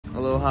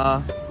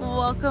Aloha.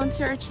 Welcome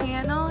to our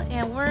channel,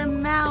 and we're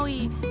in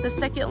Maui, the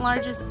second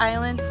largest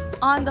island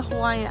on the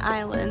Hawaiian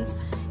Islands.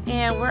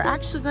 And we're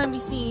actually going to be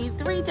seeing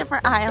 3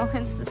 different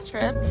islands this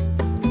trip.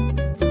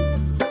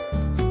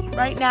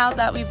 Right now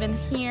that we've been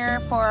here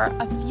for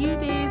a few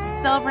days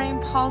celebrating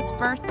Paul's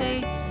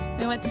birthday,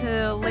 we went to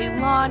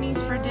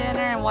Leilani's for dinner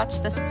and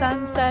watched the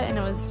sunset, and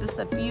it was just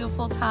a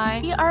beautiful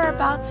time. We are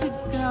about to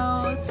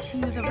go to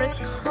the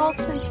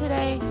Ritz-Carlton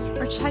today.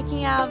 We're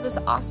checking out this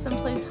awesome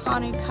place,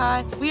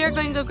 Hanukkah. We are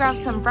going to go grab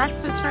some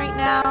breakfast right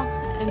now,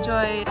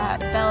 enjoy at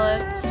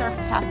Bella Surf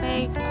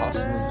Cafe.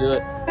 Awesome, let's do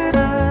it.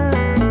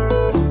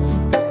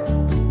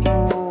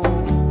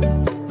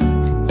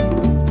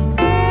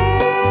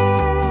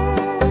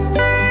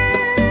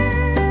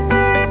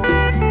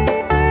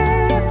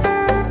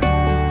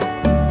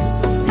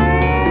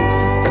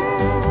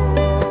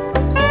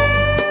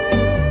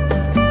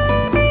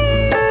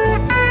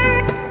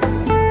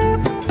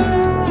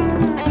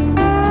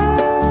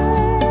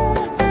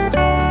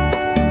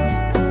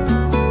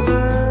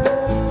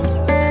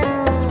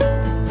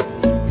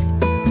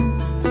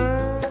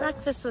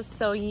 Breakfast was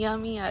so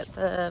yummy at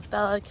the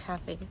Bella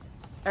Cafe,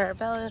 or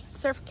Bella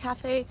Surf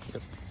Cafe.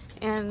 Yep.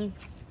 And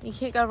you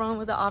can't go wrong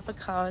with the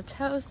avocado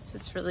toast.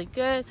 It's really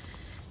good.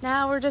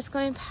 Now we're just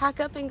going to pack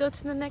up and go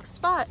to the next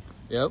spot.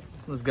 Yep,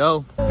 let's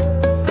go. Look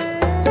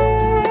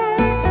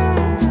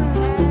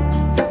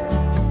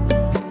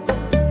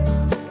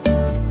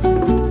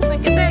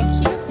at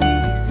that cute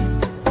face.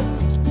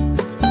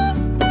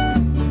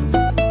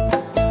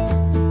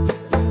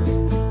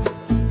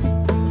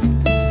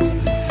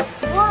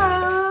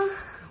 Whoa.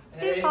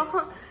 Hey. People,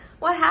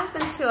 what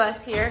happened to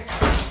us here?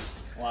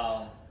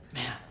 Wow.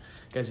 Man,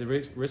 guys, the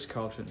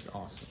Ritz-Carlton is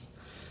awesome.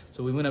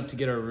 So we went up to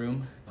get our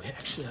room. We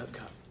actually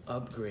got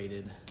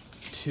upgraded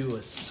to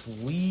a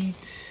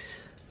suite.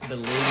 The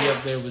lady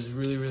up there was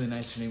really, really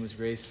nice. Her name was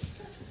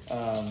Grace.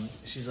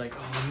 She's like,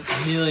 oh,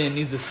 Amillia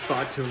needs a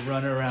spot to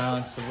run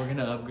around, so we're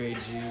gonna upgrade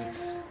you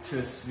to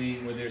a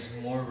suite where there's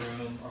more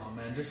room. Oh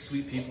man, just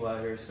sweet people out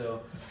here.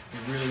 So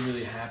we're really,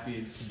 really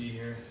happy to be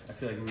here. I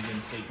feel like we've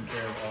been taken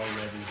care of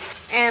already.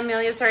 And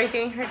Amelia's already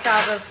doing her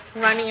job of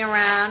running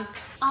around.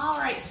 All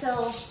right,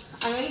 so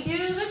I'm gonna do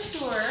the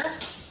tour.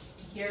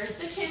 Here's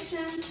the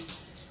kitchen.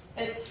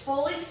 It's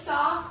fully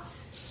stocked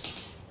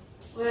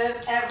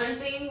with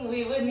everything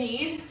we would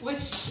need,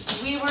 which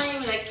we weren't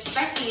even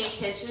expecting a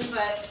kitchen,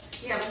 but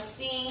we have a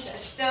sink, a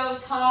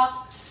stove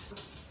top,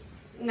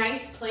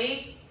 nice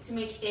plates to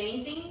make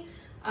anything.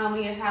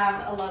 We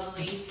have a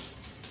lovely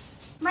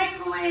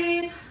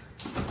microwave,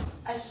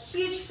 a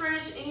huge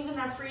fridge, and even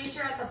a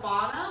freezer at the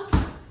bottom.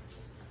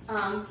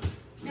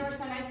 They were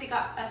so nice, they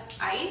got us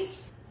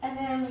ice. And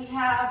then we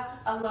have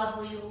a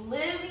lovely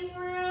living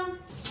room.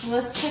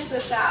 Let's check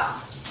this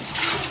out.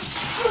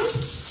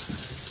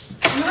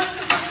 I'm not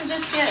supposed to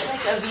just get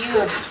like a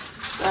view of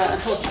the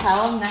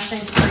hotel,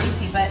 nothing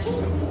crazy, but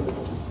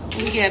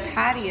we get a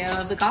patio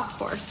of the golf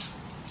course.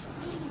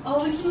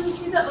 Oh, we can even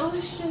see the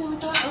ocean. We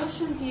got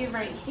ocean view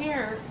right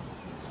here.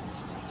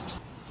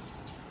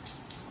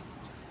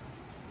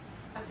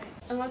 Okay,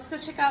 and let's go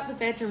check out the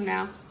bedroom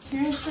now.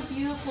 Here's the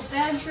beautiful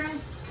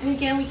bedroom. And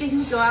again, we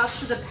can go out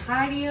to the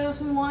patio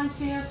if we want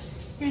to.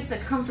 Here's a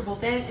comfortable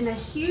bed and a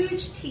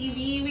huge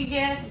TV we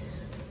get.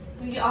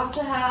 We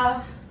also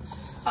have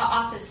an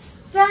office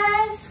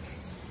desk.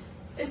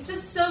 It's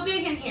just so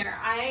big in here.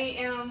 I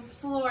am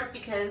floored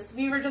because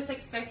we were just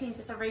expecting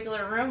just a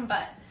regular room,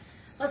 but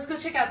let's go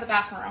check out the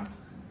bathroom.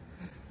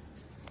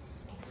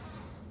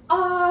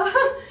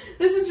 Oh,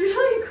 this is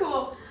really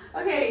cool.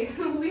 Okay,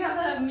 we have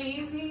an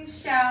amazing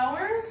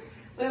shower.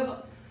 We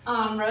have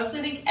robes.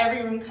 I think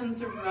every room comes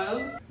with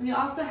robes. We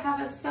also have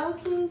a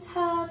soaking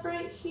tub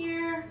right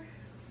here.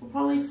 We'll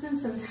probably spend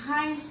some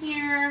time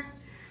here.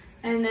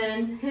 And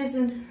then his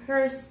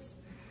is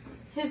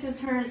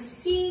her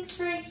sinks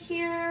right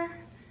here.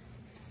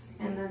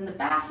 And then the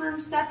bathroom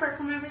separate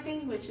from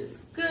everything, which is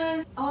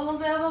good. A little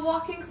bit of a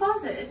walk-in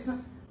closet. It's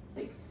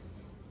like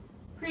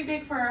pretty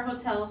big for our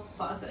hotel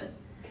closet.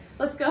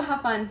 Let's go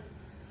have fun.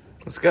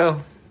 Let's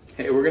go.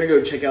 Hey, we're gonna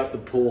go check out the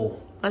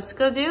pool. Let's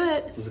go do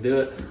it. Let's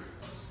do it.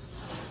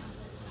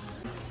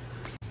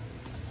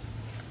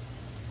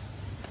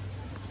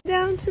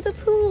 Down to the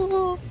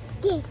pool.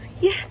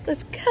 Yeah,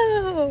 let's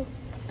go.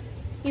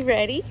 You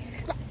ready?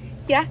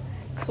 Yeah?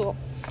 Cool.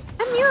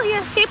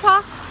 Amillia, hey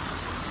Paul.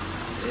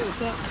 Hey,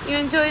 what's up? You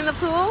enjoying the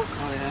pool?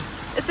 Oh yeah.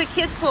 It's a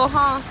kid's pool,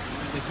 huh?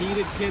 The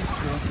heated kids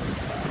pool.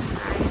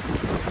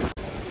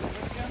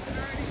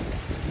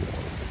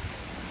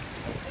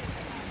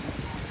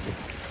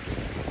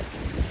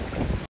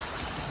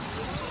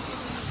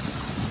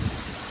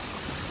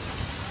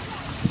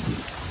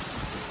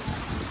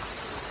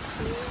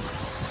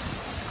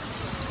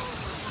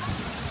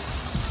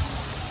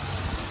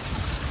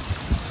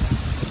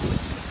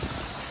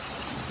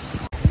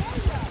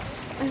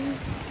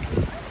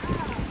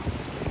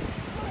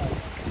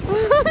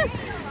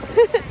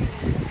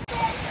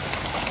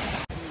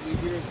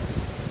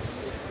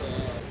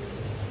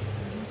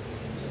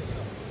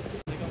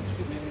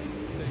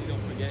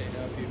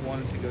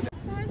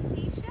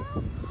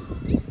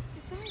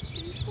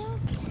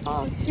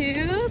 1, 2, 3.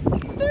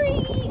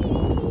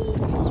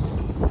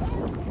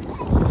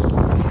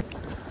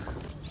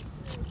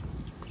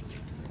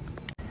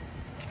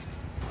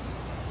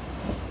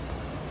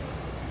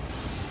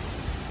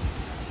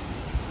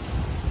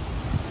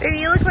 Baby,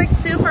 you look like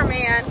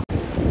Superman.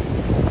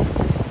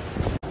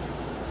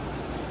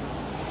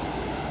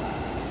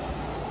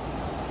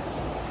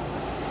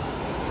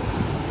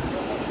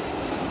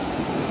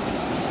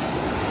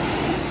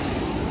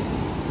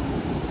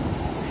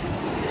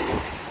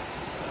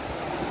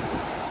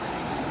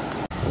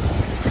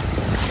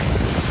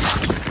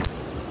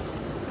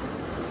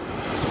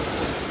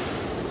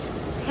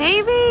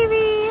 Hey,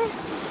 baby.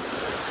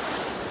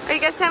 Are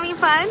you guys having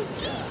fun?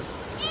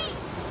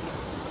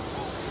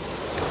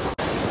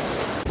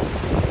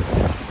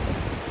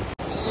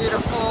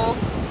 Beautiful.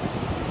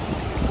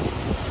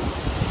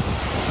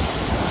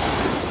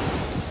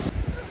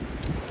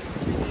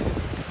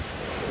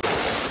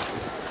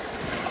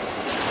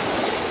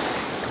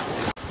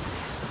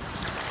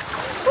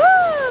 Woo!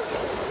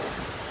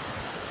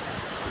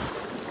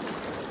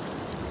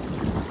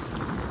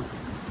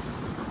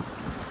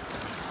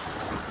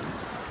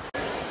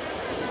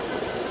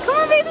 Come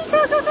on, baby, go,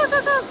 go, go,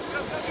 go, go.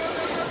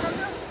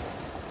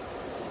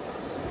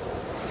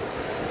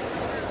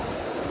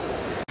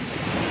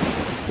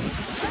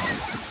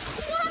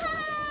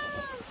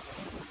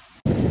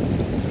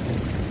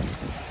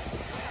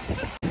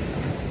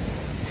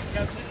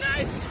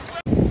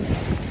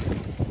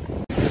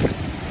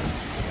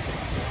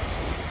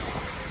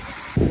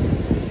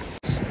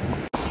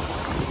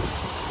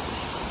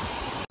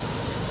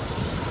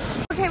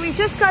 Okay, we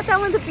just got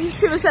done with the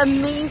beach. It was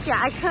amazing.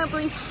 I couldn't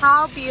believe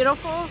how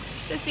beautiful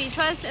the beach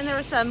was. And there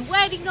was some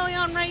wedding going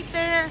on right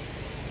there.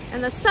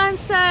 And the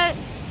sunset.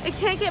 It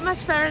can't get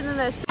much better than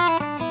this.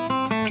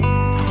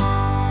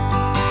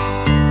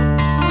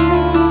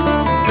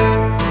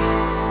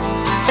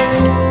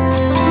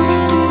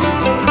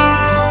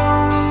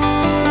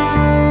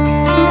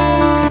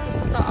 This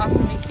is an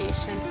awesome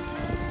vacation.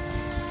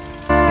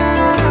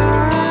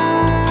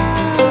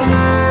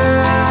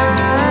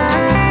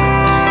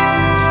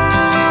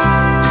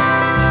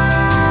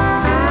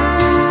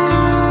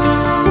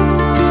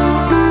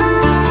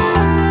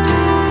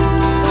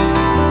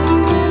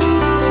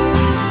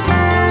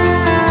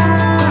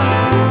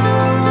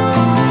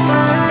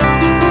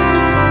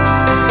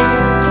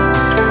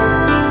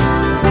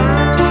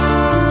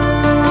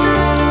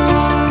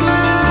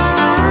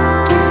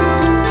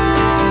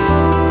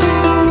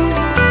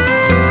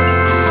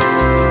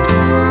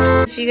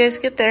 You guys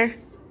get there?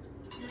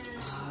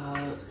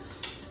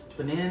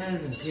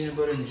 Bananas and peanut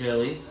butter and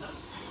jelly.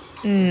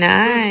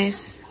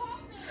 Nice.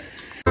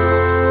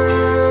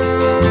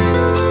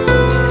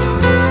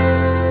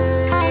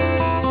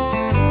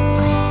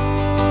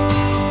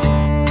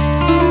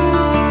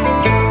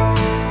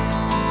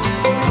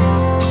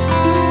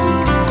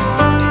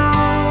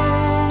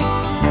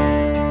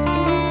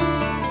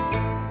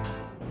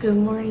 Good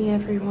morning,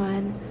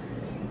 everyone.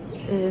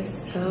 It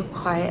is so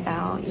quiet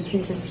out. You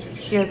can just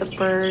hear the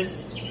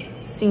birds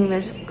singing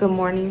their good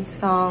morning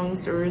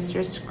songs, the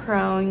roosters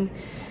crowing,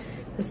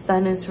 the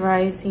sun is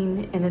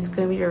rising, and it's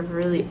going to be a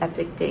really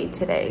epic day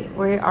today.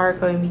 We are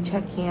going to be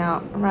checking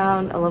out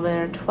around 11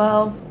 or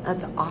 12.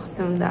 That's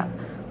awesome. That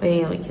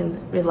way we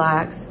can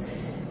relax,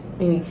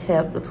 maybe hit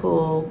up the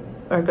pool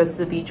or go to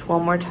the beach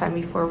one more time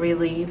before we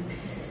leave.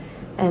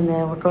 And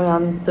then we're going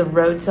on the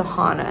road to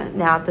Hana.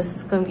 Now this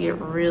is going to be a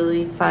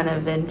really fun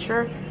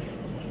adventure.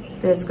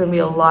 There's going to be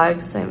a lot of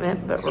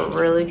excitement, but we're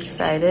really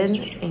excited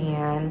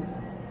and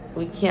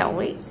we can't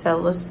wait. So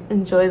let's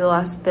enjoy the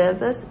last bit of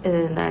this, and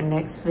in our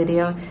next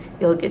video,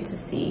 you'll get to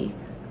see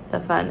the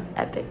fun,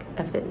 epic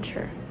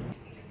adventure.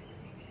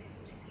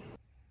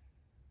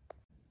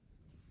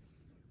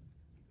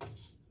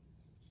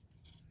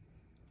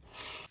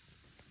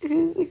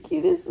 Who's the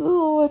cutest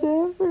little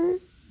whatever?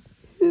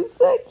 Who's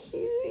that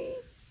cutie?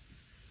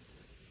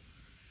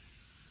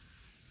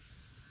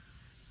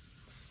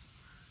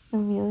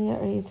 Amelia,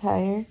 are you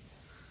tired?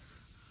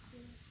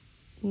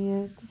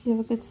 Yeah, did you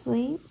have a good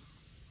sleep?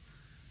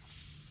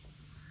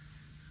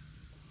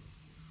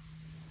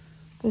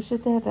 Go show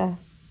Dada.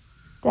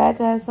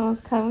 Dada,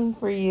 someone's coming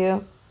for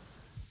you.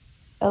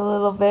 A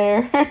little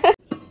bear.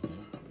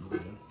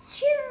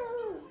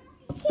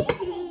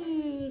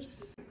 Cute.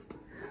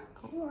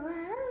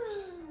 Wow.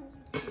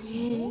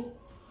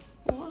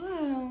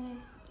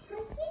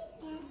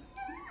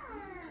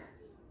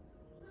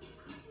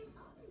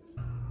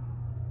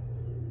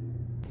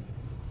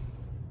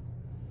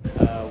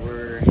 Wow.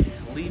 We're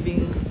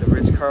leaving the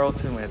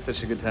Ritz-Carlton. We had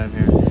such a good time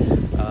here.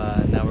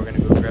 Now we're gonna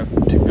go to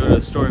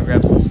the store and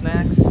grab some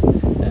snacks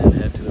and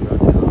head to the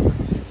road now.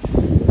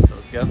 So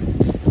let's go.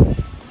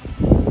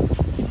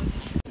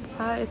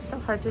 It's so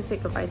hard to say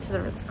goodbye to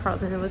the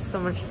Ritz-Carlton. It was so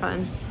much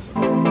fun.